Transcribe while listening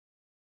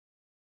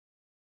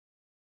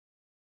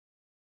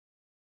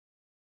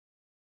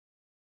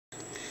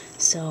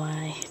So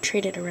I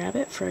traded a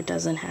rabbit for a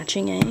dozen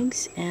hatching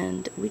eggs,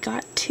 and we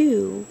got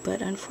 2, but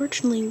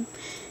unfortunately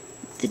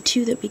the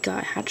 2 that we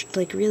got hatched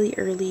like really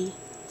early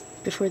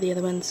before the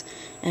other ones,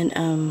 and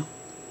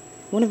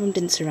one of them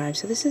didn't survive,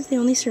 so this is the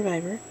only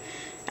survivor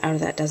out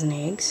of that dozen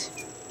eggs.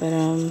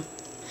 But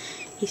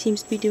he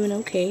seems to be doing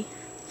okay.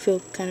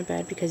 Feel kind of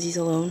bad because he's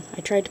alone.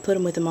 I tried to put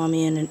him with a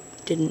mommy and it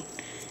didn't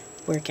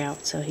work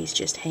out, so he's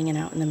just hanging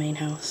out in the main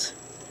house.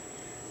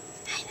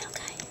 Hi, little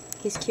guy.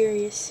 He's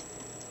curious.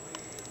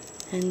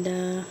 And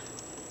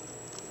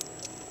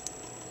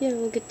yeah,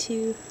 we'll get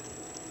to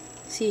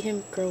see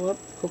him grow up,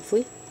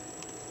 hopefully.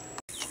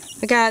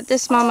 I got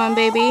this mama and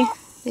baby.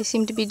 They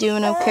seem to be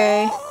doing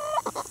okay.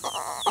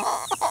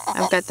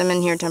 I've got them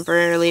in here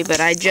temporarily,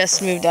 but I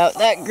just moved out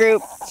that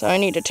group, so I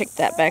need to take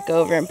that back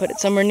over and put it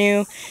somewhere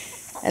new,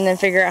 and then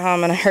figure out how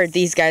I'm going to herd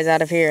these guys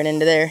out of here and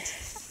into there.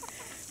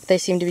 They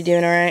seem to be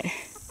doing alright.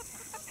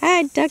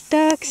 Hi,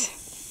 ducks.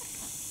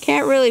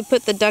 Can't really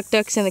put the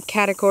ducks in the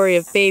category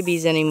of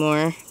babies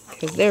anymore,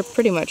 because they're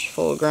pretty much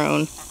full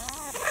grown.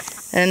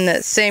 And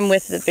the same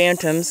with the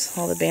bantams,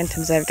 all the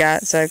bantams I've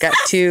got. So I've got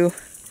 2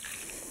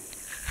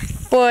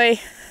 boy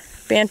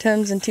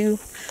bantams and 2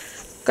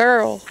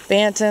 girl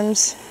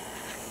bantams.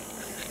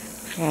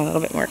 A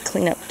little bit more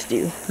cleanup to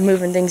do,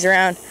 moving things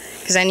around,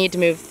 because I need to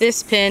move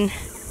this pin.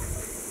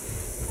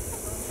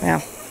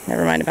 Well,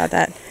 never mind about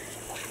that.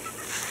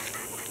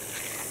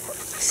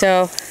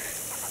 So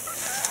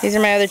these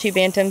are my other 2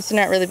 bantams. They're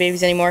not really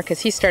babies anymore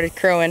because he started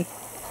crowing.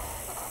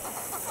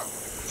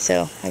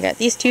 So I got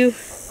these 2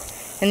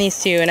 and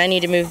these 2, and I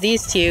need to move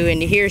these 2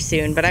 into here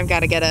soon, but I've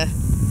got to get a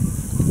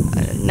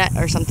net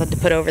or something to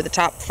put over the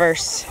top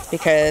first,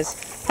 because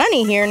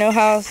honey here know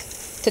how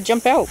to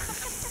jump out.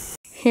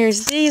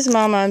 Here's these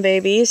mama and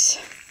babies.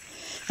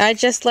 I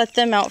just let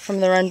them out from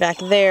the run back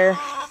there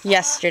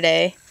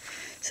yesterday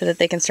so that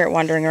they can start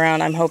wandering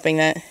around. I'm hoping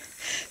that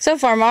so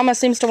far mama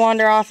seems to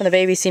wander off and the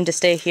babies seem to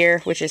stay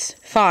here, which is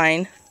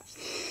fine.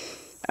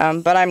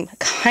 But I'm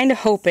kind of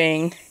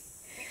hoping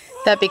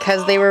that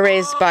because they were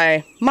raised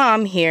by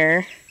mom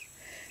here,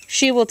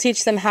 she will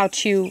teach them how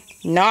to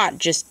not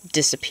just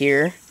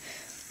disappear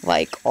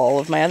like all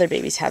of my other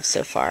babies have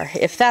so far.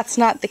 If that's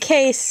not the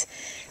case,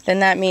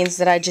 then that means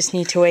that I just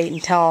need to wait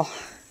until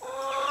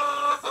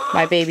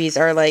my babies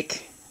are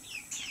like,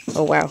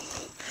 oh wow,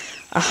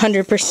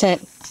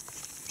 100%.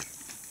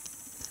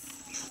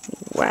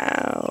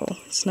 Wow,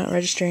 it's not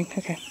registering.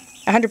 Okay,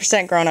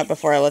 100% grown up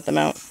before I let them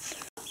out.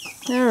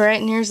 Alright,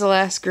 and here's the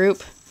last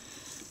group.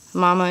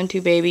 Mama and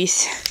 2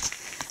 babies.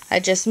 I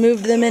just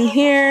moved them in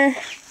here.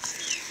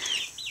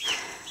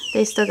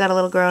 They still got a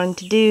little growing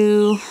to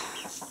do.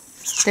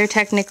 They're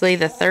technically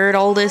the 3rd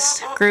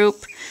oldest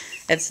group.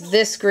 It's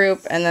this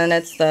group, and then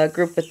it's the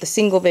group with the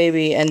single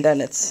baby, and then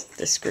it's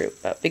this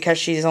group. But because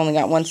she's only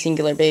got 1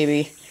 singular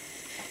baby,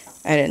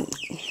 I didn't.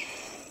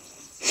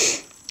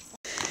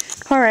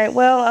 Alright,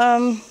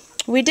 well,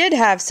 we did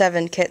have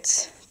 7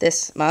 kits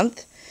this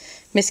month.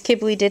 Miss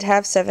Kibley did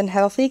have 7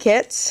 healthy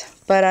kits,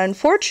 but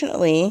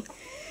unfortunately,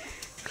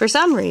 for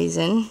some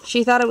reason,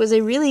 she thought it was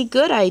a really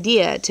good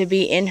idea to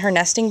be in her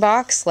nesting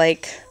box,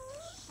 like,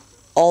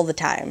 all the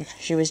time.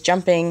 She was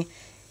jumping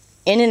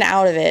in and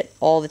out of it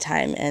all the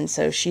time, and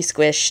so she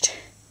squished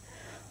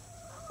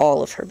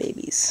all of her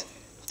babies.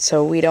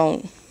 So we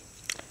don't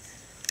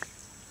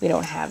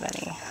have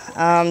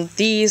any.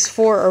 These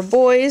 4 are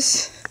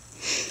boys,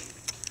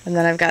 and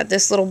then I've got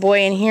this little boy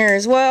in here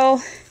as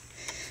well.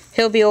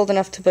 He'll be old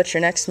enough to butcher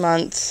next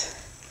month.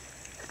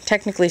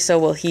 Technically so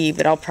will he,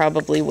 but I'll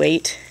probably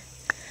wait.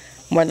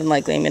 More than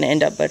likely I'm going to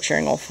end up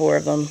butchering all 4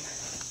 of them,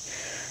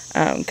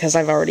 because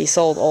I've already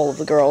sold all of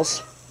the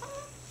girls.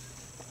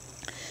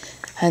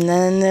 And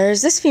then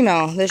there's this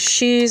female.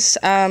 She's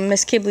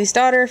Miss Kibley's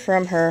daughter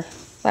from her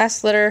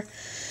last litter,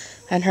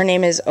 and her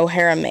name is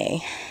O'Hara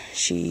May.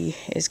 She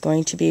is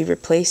going to be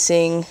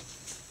replacing,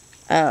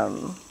 I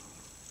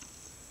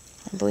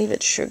believe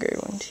it's Sugared.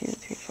 1, 2,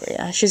 3, 4.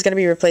 Yeah, she's going to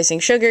be replacing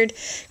Sugared,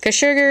 because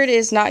Sugared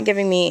is not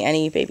giving me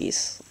any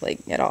babies, like,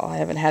 at all. I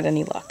haven't had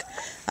any luck.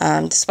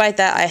 Despite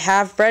that, I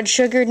have bred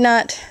Sugared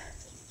Nut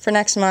for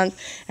next month,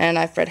 and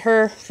I've bred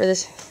her for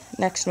this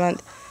next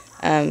month.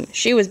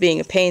 She was being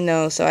a pain,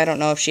 though, so I don't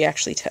know if she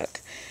actually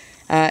took.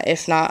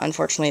 If not,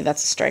 unfortunately,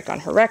 that's a strike on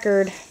her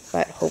record,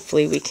 but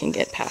hopefully we can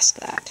get past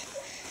that.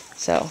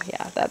 So,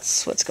 yeah,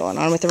 that's what's going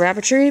on with the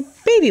rabbitry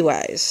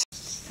baby-wise.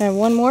 I have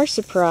one more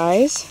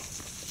surprise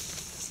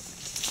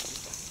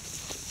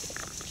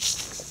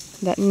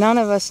that none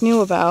of us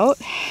knew about,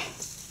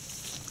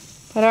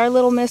 but our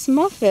little Miss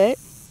Muffet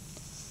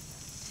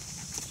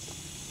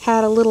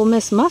had a little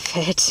Miss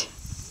Muffet.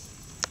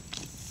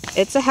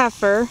 It's a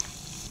heifer.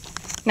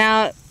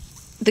 Now,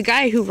 the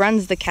guy who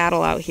runs the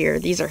cattle out here,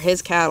 these are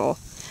his cattle,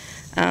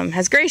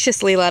 has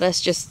graciously let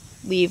us just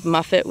leave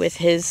Muffet with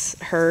his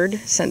herd,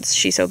 since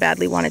she so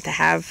badly wanted to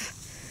have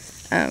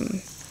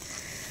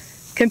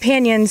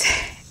companions,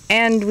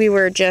 and we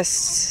were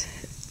just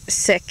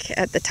sick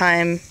at the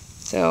time,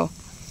 so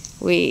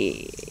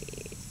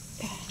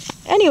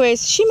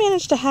anyways, she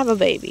managed to have a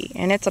baby,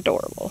 and it's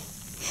adorable.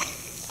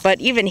 But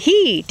even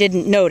he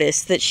didn't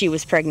notice that she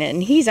was pregnant,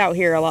 and he's out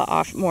here a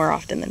lot more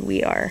often than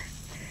we are.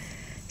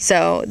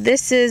 So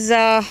this is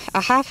a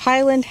half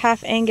Highland,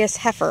 half Angus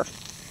heifer.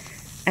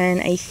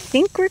 And I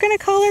think we're going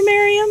to call her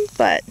Miriam,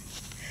 but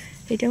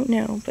I don't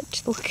know.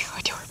 But look how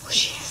adorable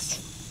she is.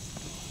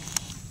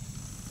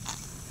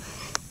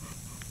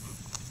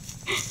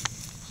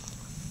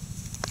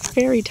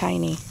 Very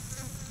tiny.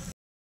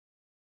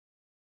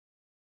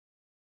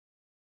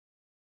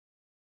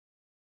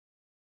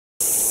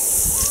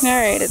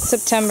 Alright, it's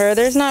September.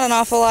 There's not an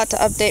awful lot to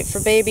update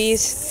for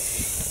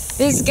babies.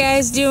 This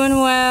guy's doing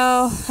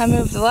well. I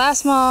moved the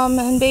last mom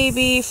and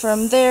baby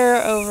from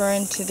there over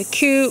into the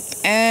coop,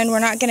 and we're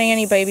not getting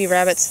any baby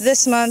rabbits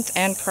this month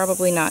and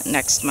probably not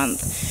next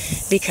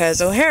month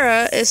because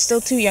O'Hara is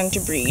still too young to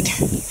breed.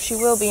 She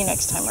will be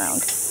next time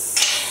around.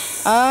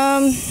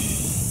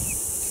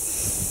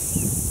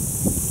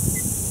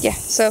 Yeah,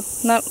 so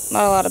not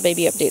a lot of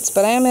baby updates,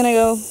 but I am gonna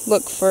go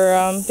look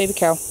for baby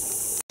cow.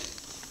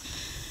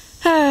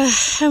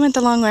 I went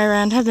the long way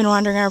around. I've been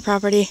wandering our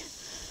property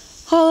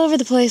all over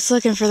the place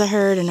looking for the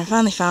herd, and I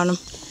finally found them.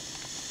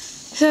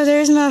 So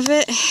there's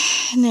Muffet,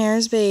 and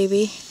there's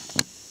Baby.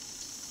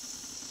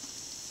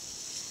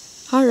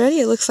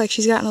 Already it looks like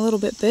she's gotten a little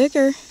bit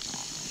bigger.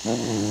 They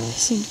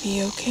seem to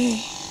be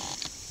okay.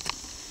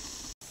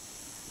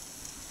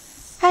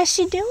 How's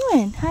she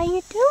doing? How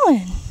you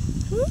doing?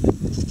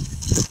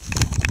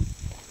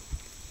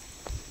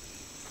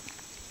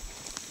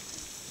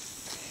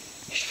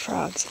 There's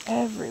frogs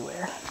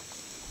everywhere.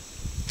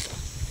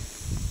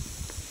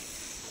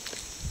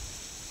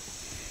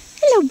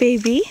 Hello,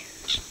 baby. I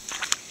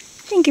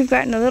think you've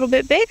gotten a little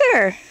bit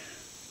bigger.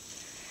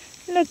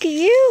 Look at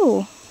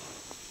you.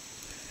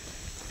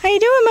 How you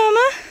doing,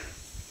 Mama?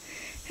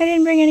 I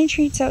didn't bring any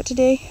treats out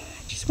today.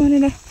 I just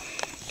wanted to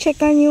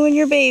check on you and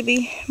your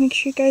baby. Make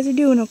sure you guys are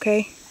doing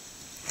okay.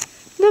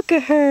 Look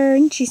at her,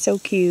 and she's so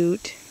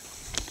cute.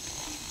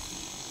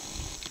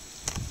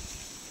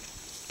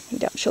 I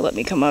doubt she'll let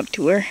me come up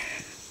to her.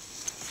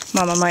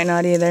 Mama might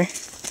not either.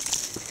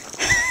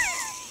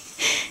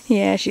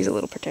 Yeah, she's a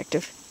little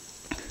protective.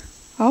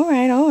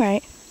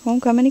 Alright.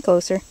 Won't come any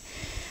closer.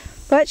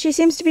 But she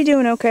seems to be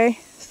doing okay.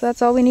 So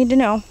that's all we need to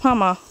know. Huh,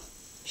 Ma?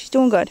 She's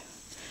doing good.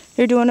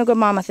 You're doing a good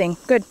mama thing.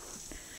 Good.